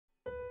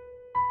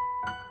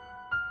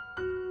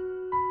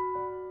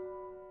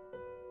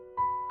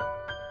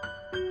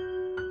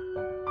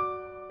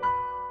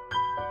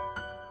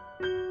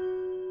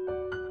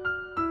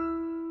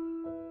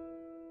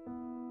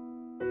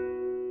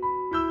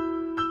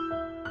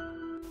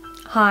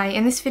Hi,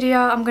 in this video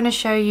I'm going to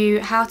show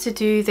you how to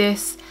do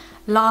this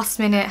last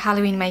minute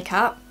Halloween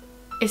makeup.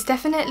 It's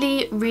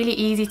definitely really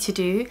easy to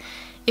do.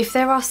 If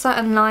there are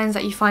certain lines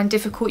that you find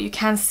difficult, you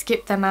can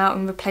skip them out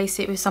and replace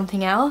it with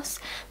something else.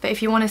 But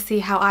if you want to see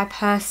how I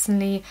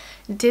personally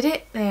did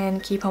it, then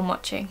keep on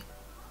watching.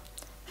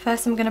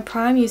 First I'm going to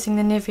prime using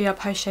the Nivea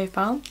Post Shave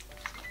Balm.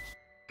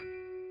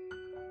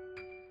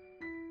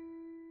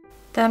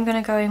 Then I'm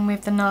going to go in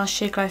with the Nars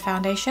Sheer Glow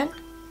Foundation.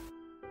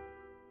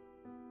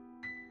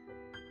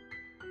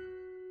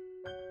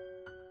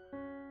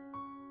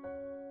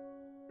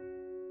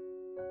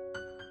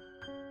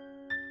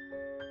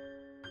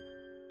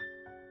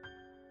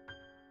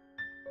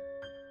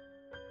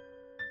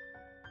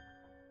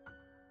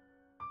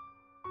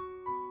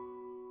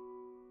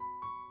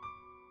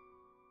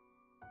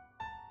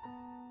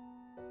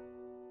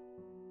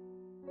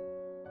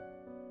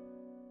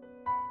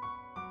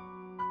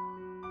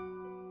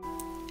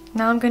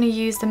 Now I'm going to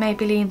use the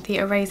Maybelline The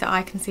Eraser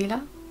Eye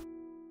Concealer.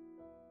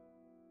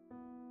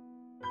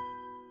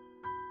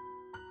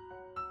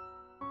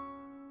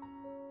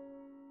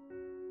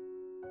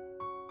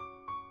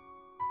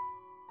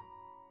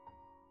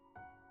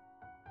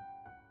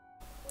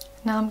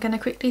 Now I'm going to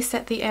quickly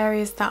set the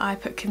areas that I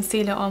put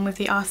concealer on with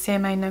the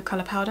RCMA No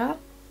Colour Powder.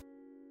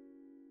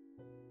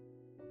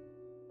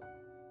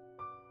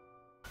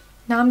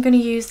 Now I'm going to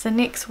use the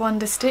NYX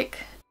Wonder Stick.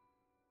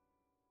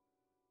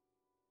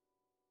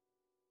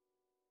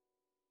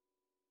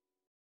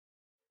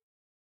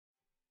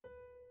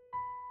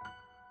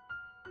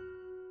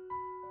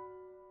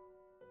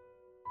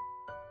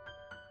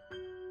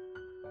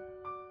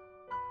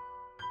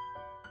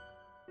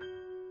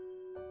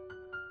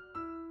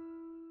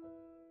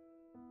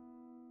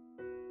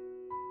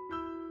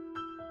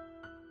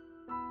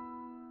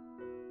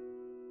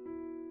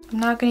 I'm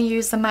now going to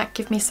use the MAC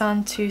Give Me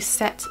Sun to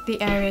set the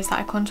areas that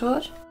I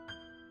contoured.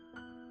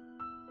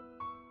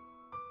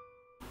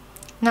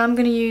 Now I'm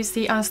going to use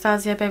the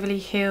Anastasia Beverly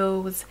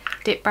Hills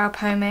Dipbrow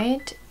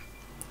Pomade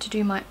to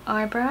do my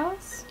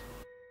eyebrows.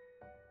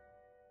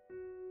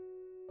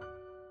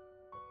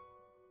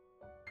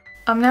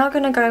 I'm now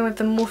going to go in with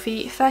the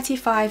Morphe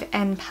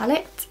 35N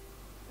palette.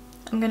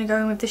 I'm going to go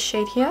in with this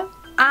shade here.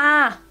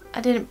 I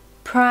didn't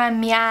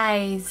prime my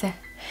eyes.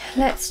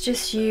 Let's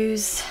just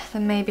use the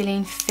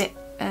Maybelline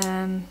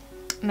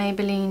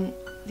Maybelline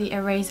The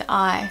Eraser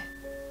Eye.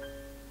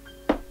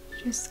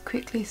 Just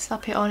quickly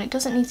slap it on. It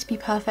doesn't need to be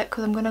perfect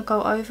because I'm going to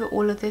go over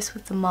all of this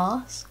with the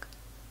mask.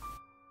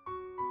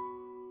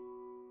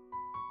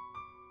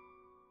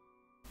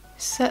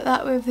 Set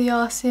that with the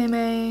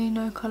RCMA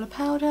No Colour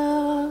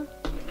Powder.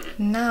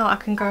 Now I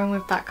can go in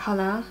with that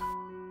colour.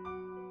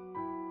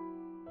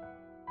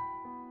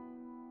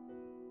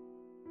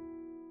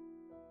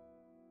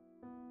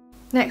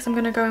 Next I'm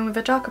going to go in with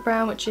a darker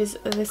brown, which is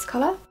this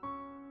colour.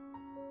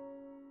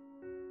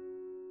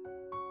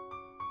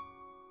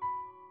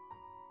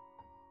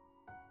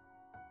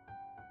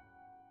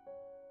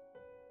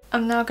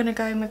 I'm now going to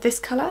go in with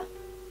this colour.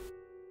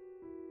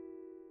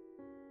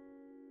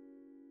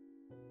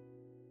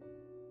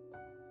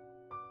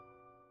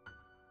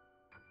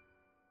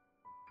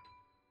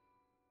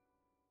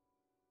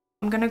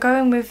 I'm going to go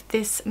in with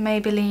this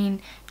Maybelline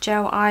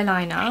gel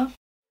eyeliner.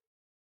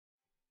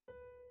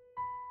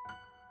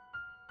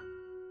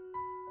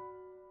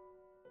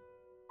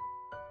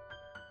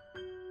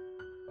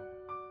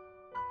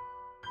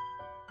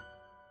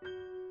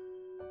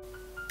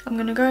 I'm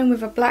going to go in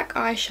with a black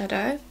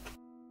eyeshadow.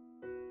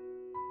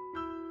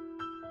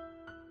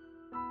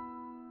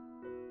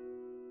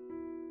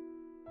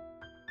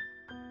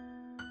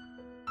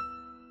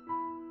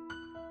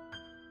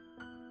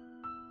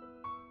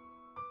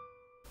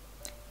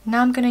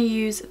 Now I'm going to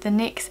use the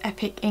NYX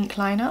Epic Ink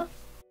Liner.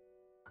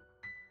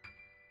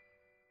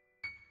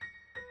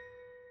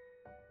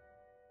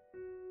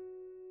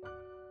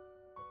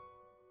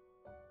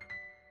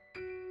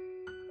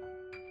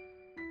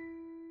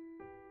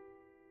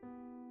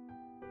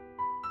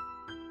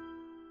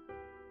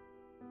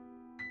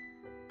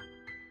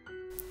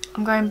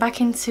 I'm going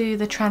back into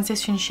the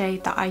transition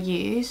shade that I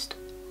used,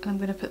 and I'm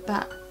going to put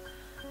that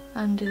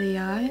under the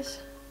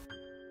eyes.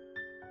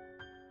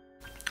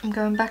 I'm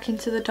going back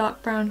into the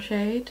dark brown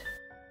shade,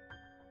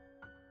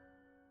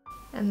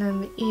 and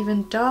then the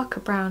even darker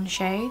brown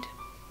shade.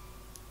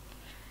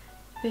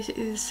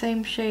 Basically the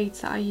same shades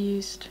that I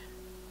used.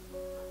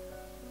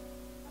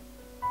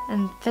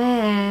 And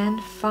then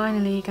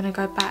finally going to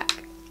go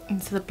back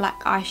into the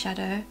black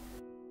eyeshadow.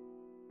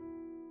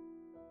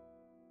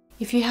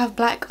 If you have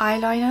black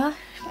eyeliner,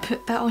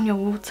 put that on your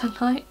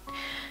waterline.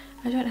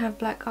 I don't have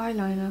black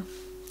eyeliner.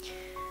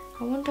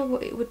 I wonder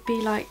what it would be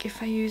like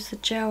if I use the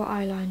gel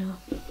eyeliner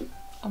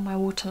on my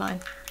waterline.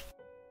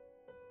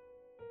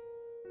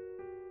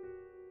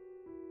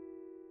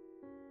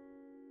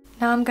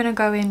 Now I'm going to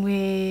go in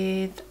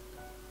with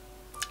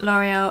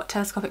Loreal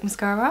Telescopic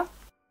Mascara.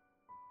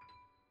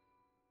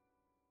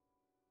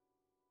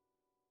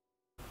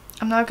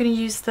 I'm now going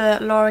to use the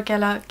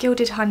Loreal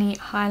Gilded Honey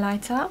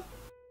Highlighter.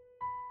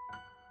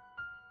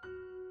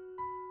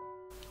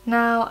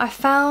 Now I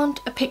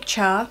found a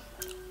picture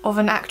of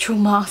an actual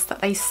mask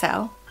that they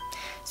sell.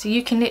 So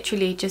you can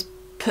literally just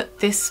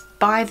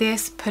buy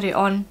this, put it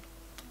on,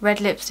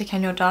 red lipstick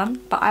and you're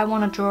done. But I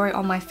want to draw it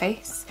on my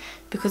face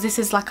because this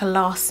is like a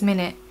last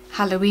minute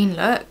Halloween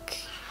look.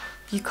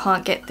 You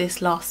can't get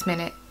this last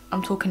minute.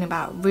 I'm talking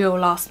about real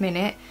last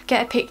minute.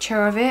 Get a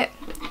picture of it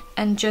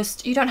and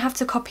just, you don't have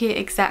to copy it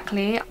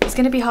exactly. It's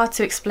going to be hard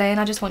to explain.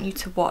 I just want you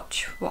to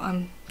watch what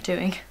I'm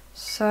doing.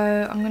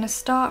 So I'm going to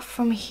start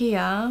from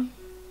here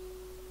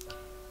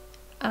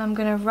and I'm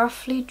going to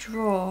roughly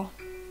draw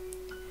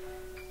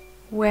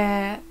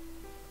where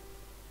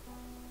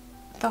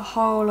the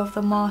whole of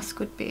the mask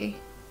would be.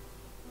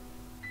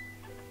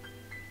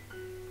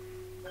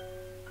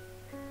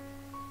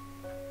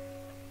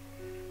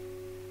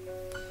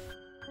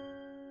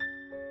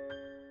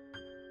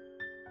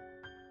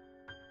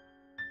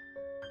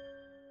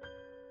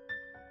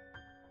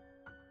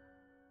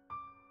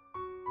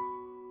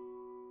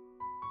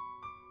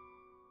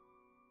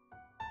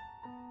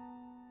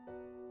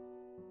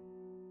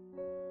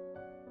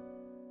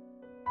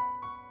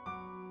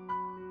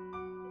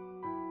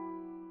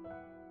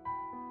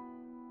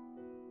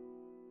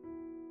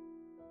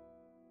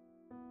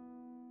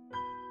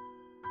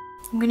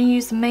 I'm going to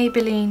use the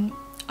Maybelline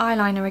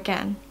eyeliner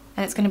again,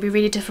 and it's going to be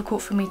really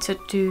difficult for me to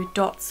do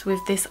dots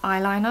with this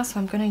eyeliner, so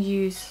I'm going to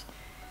use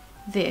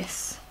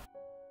this.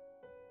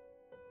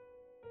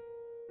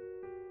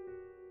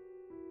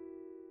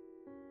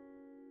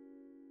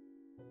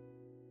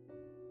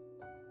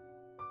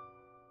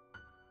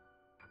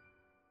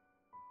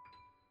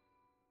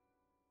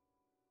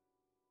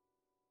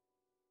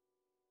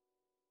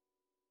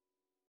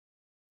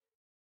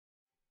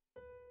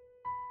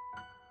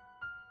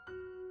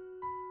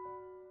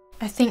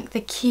 I think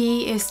the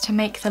key is to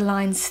make the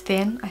lines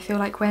thin. I feel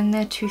like when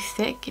they're too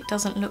thick, it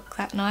doesn't look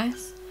that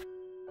nice.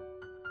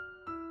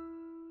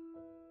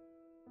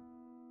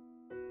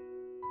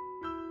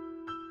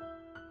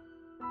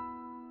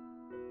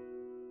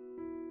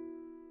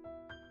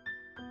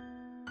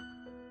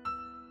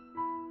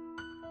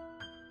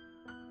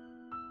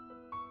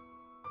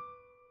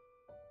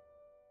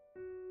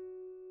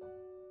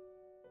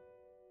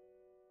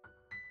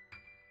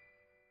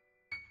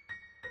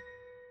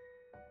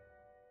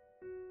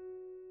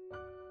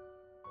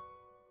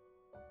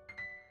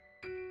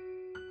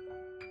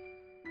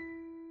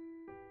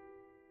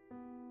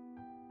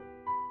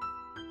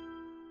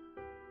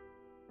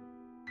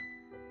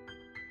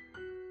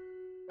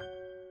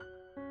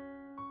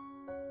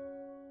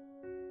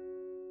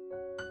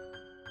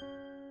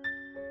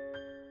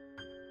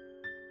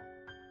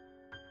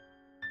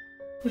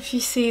 If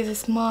you see,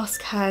 this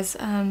mask has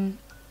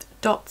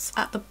dots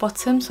at the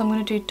bottom, so I'm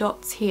going to do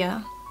dots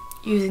here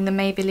using the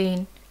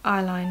Maybelline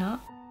eyeliner.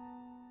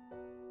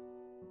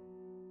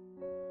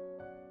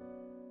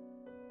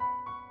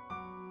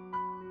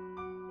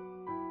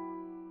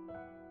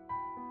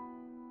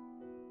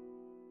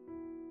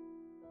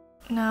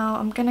 Now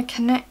I'm going to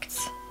connect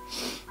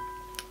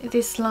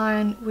this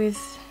line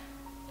with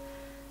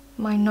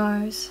my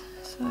nose,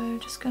 so I'm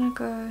just going to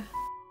go .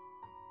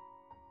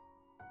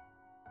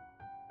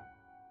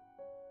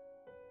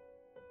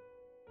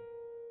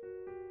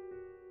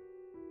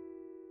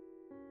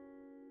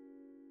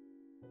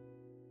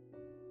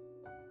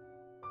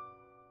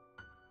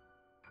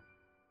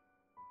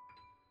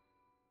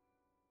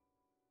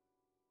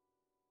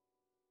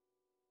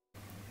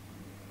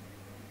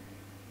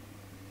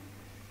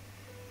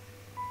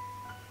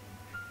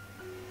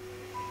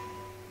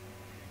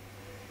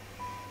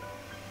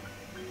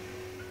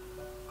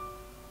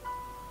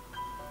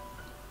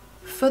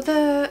 For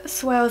the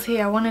swirls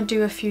here, I want to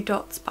do a few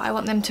dots, but I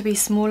want them to be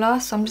smaller,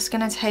 so I'm just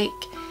going to take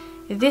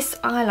this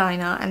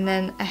eyeliner and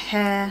then a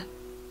hair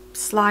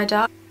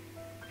slider.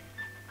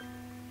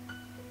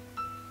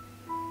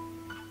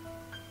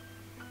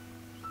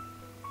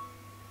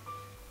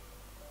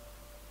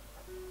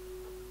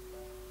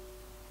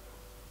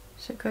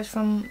 So it goes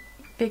from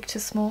big to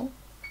small.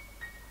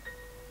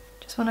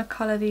 Just want to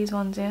colour these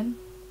ones in.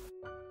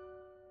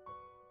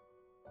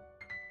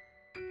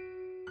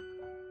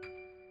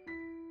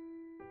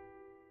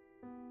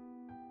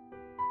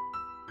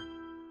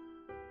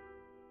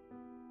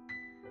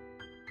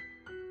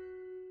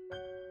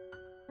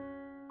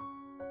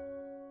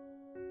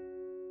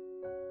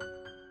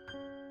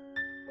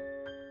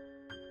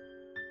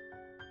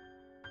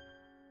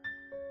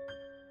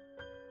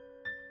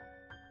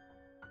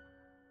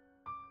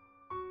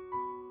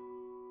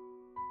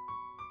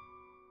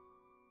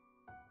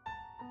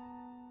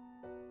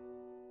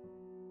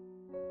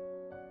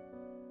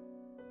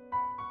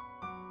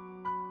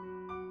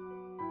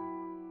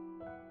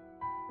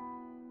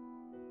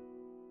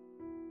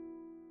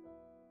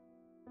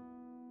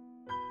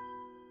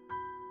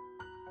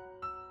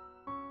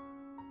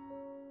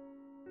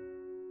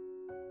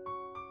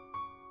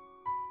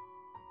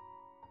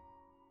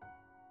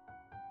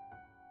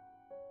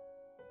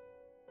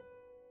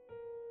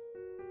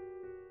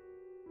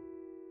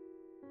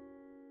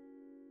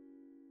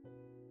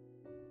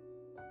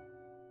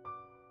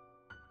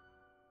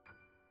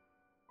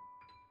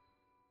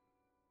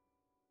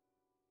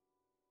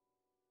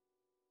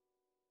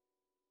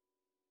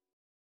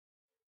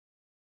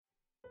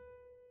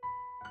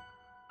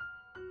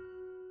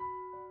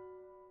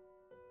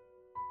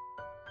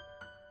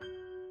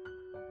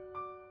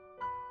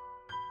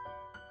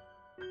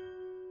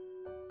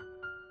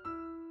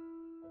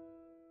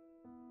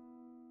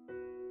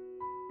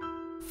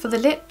 For the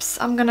lips,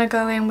 I'm going to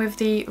go in with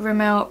the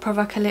Rimmel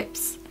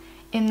Provocalips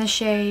in the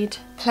shade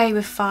Play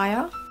With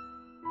Fire.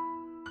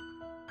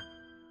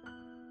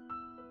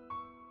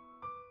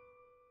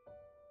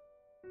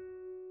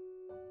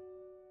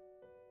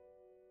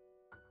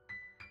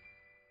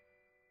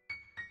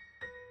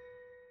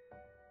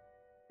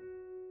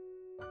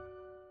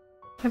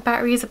 My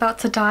battery is about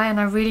to die and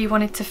I really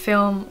wanted to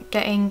film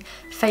getting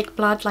fake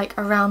blood like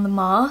around the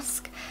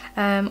mask.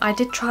 I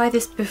did try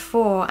this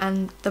before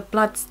and the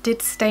blood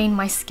did stain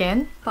my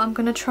skin, but I'm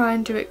gonna try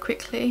and do it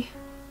quickly.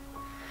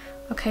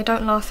 Okay,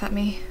 don't laugh at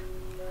me.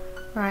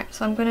 Right,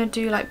 so I'm gonna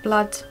do like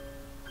blood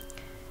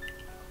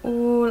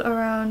all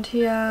around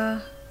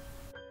here.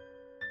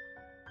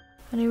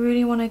 And I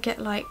really want to get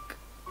like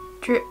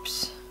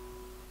drips.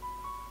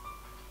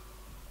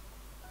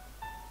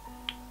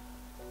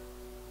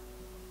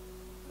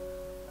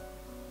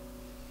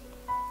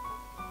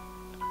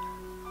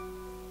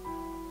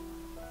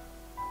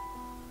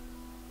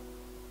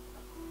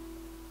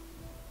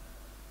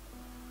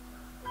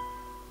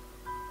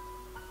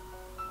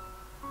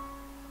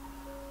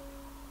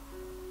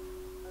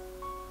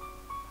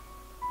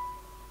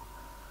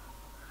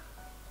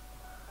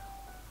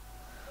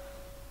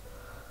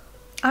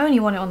 I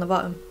only want it on the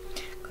bottom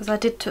because I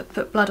did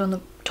put blood on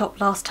the top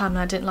last time and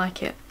I didn't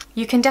like it.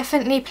 You can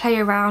definitely play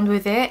around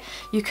with it.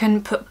 You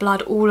can put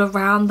blood all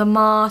around the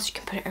mask, you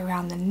can put it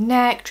around the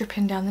neck,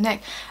 dripping down the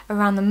neck,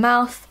 around the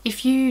mouth.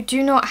 If you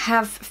do not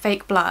have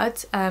fake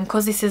blood,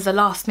 because this is a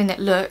last minute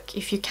look,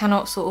 if you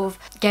cannot sort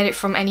of get it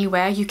from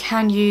anywhere, you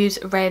can use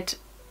red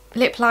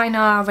lip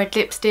liner, red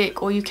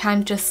lipstick, or you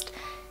can just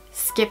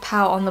skip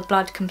out on the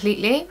blood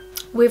completely.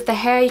 With the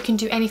hair, you can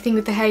do anything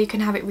with the hair. You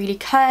can have it really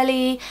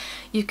curly,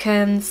 you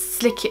can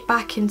slick it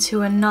back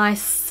into a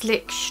nice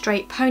slick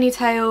straight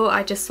ponytail.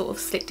 I just sort of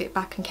slicked it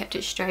back and kept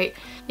it straight.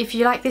 If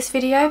you like this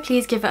video,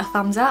 please give it a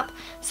thumbs up.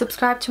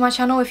 Subscribe to my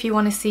channel if you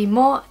want to see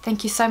more.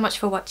 Thank you so much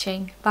for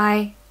watching.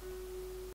 Bye.